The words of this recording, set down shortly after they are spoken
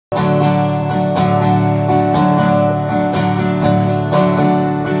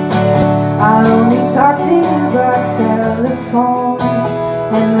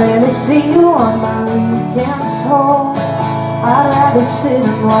see you on my weekends home. I'd rather sit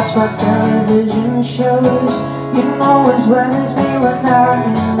and watch my television shows. You know as well as me we're not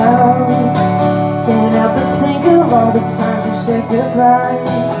in love. Can't help but think of all the times you said goodbye.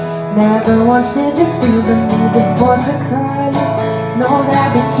 Never once did you feel the need to force a cry. No,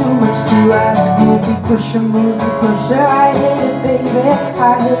 that'd be too much to ask. Movie pusher, I hate it, baby,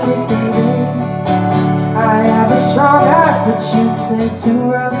 I hate it, baby. I have a strong heart, but you play too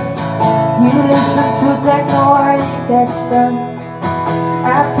rough. You listen to techno, I hate that stuff.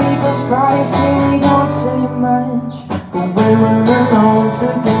 At people's parties, say we don't say much, but when we're alone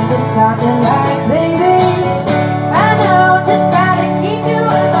together, talking like babies. I know just how to keep you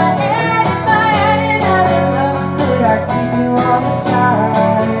in my head. If I had another love, could I keep you on the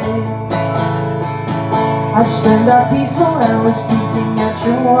side? I spend our peaceful hours peeping at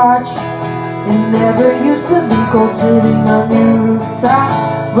your watch. It never used to be cold sitting on your rooftop,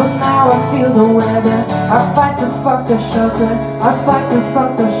 but now I feel the weather. I fight to fuck the shelter, I fight to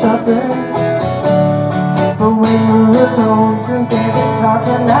fuck the shelter. But when we're alone together,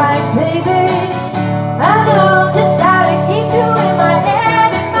 talking like babies, I know just how to keep you in my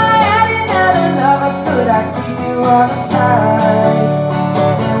head. If I had another lover, could I keep you on the side?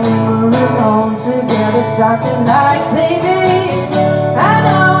 And when we're alone together, talking like babies, I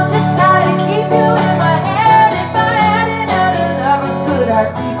know just how to keep you in my head. If I had another lover, could I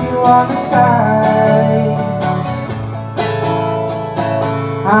keep you on the side?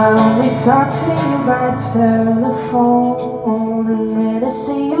 I only talk to you by telephone, and when I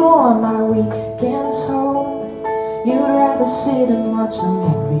see you on my weekends home. You'd rather sit and watch the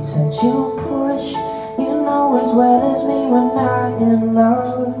movies that you push. You know as well as me we're not in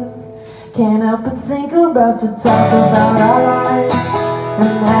love. Can't help but think about to talk about our lives,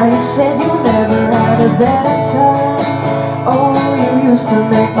 and how you said you never had a better time. Oh, you used to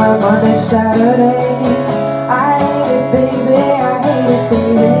make my Monday Saturdays. I hate it, baby, I hate it,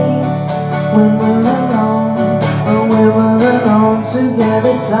 baby. When we're alone, or when we're alone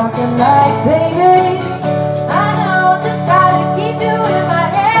together, talking like babies. I know just how to keep you in my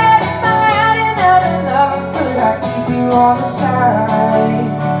head. If I had another lover, could I keep you on the side?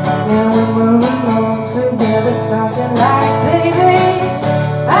 And when we're alone together, talking like babies,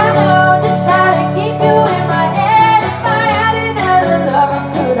 I know just how to keep you in my head. If I had another lover,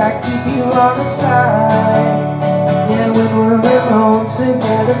 could I keep you on the side? And when we're alone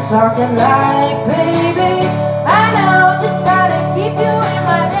together, talking like babies, I know just how to keep you in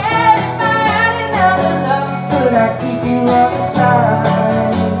my head. If I had another lover, could I keep you on the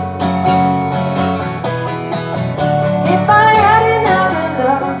side? If I had another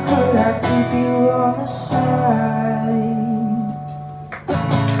lover, could I keep you on the side?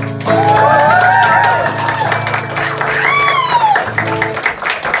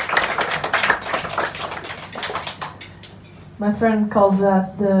 My friend calls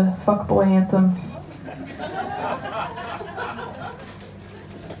that the fuckboy anthem.